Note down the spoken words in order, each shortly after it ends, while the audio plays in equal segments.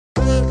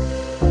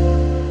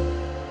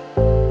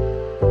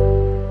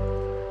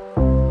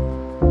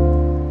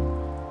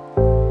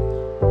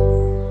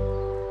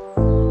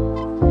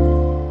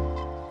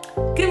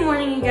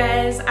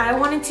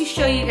going to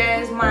show you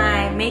guys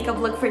my makeup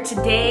look for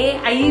today.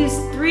 I used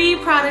 3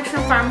 products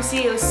from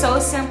Farmasi. It was so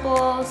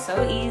simple,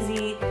 so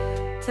easy.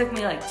 It took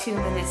me like 2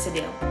 minutes to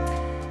do.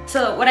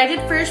 So what I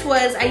did first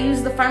was I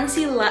used the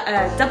Farmasi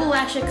Double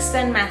Lash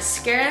Extend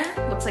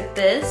Mascara. Looks like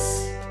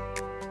this.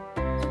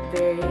 It's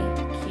very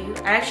cute.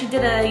 I actually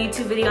did a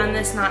YouTube video on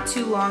this not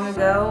too long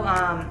ago.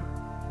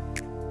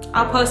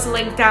 I'll post a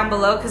link down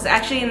below because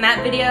actually in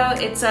that video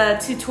it's a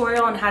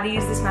tutorial on how to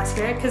use this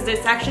mascara because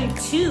there's actually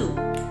 2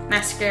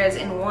 mascaras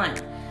in one.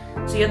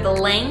 So you have the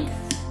length,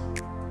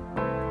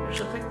 which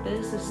looks like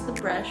this. This is the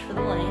brush for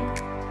the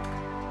length.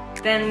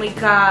 Then we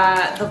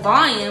got the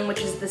volume,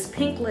 which is this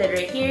pink lid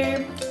right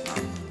here.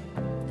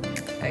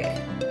 Okay.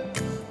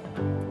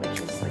 Which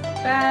is like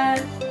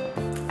that.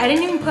 I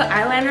didn't even put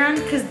eyeliner on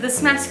because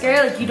this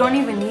mascara, like, you don't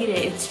even need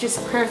it. It's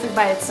just perfect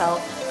by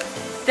itself.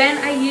 Then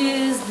I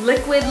used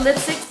liquid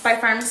lipstick by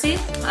Farmasi,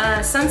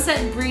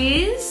 Sunset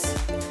Breeze.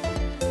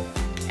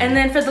 And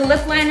then for the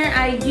lip liner,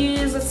 I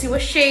used, let's see,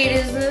 what shade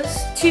is this?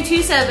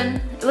 227.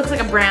 It looks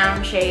like a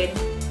brown shade.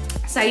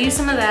 So I used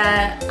some of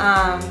that,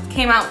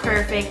 came out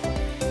perfect.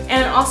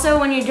 And also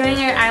when you're doing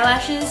your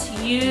eyelashes,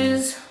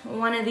 use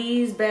one of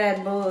these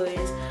bad boys.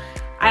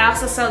 I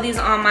also sell these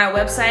on my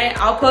website.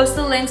 I'll post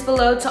the links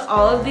below to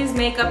all of these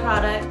makeup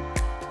products.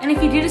 And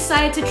if you do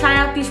decide to try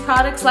out these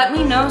products, let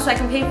me know so I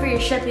can pay for your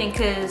shipping,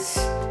 cause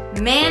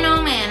man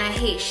oh man, I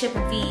hate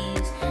shipping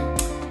fees.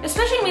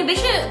 Especially me,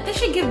 they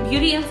should give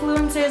beauty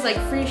influencers like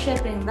free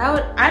shipping.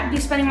 I'd be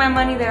spending my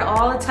money there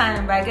all the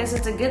time, but I guess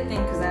it's a good thing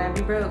cause then I'd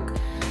be broke.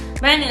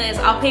 But anyways,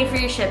 I'll pay for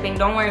your shipping,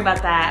 don't worry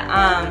about that.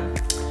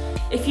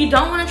 If you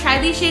don't want to try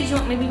these shades,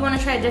 maybe you want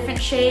to try a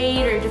different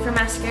shade or a different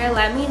mascara,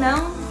 let me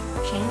know.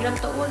 Change up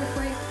the order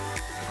for you.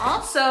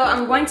 Also,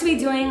 I'm going to be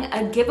doing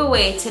a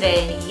giveaway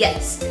today,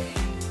 yes.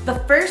 The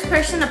first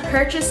person to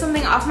purchase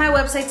something off my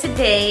website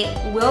today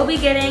will be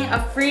getting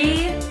a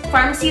free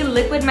Farmasi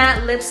Liquid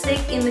Matte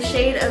Lipstick in the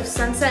shade of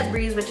Sunset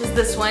Breeze, which is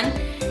this one.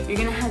 You're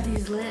gonna have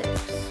these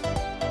lips.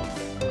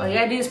 All you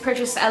gotta do is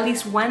purchase at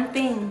least one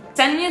thing.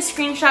 Send me a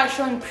screenshot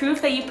showing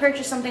proof that you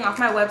purchased something off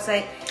my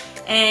website.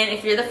 And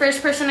if you're the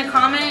first person to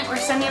comment or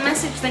send me a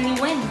message, then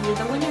you win. You're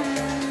the winner.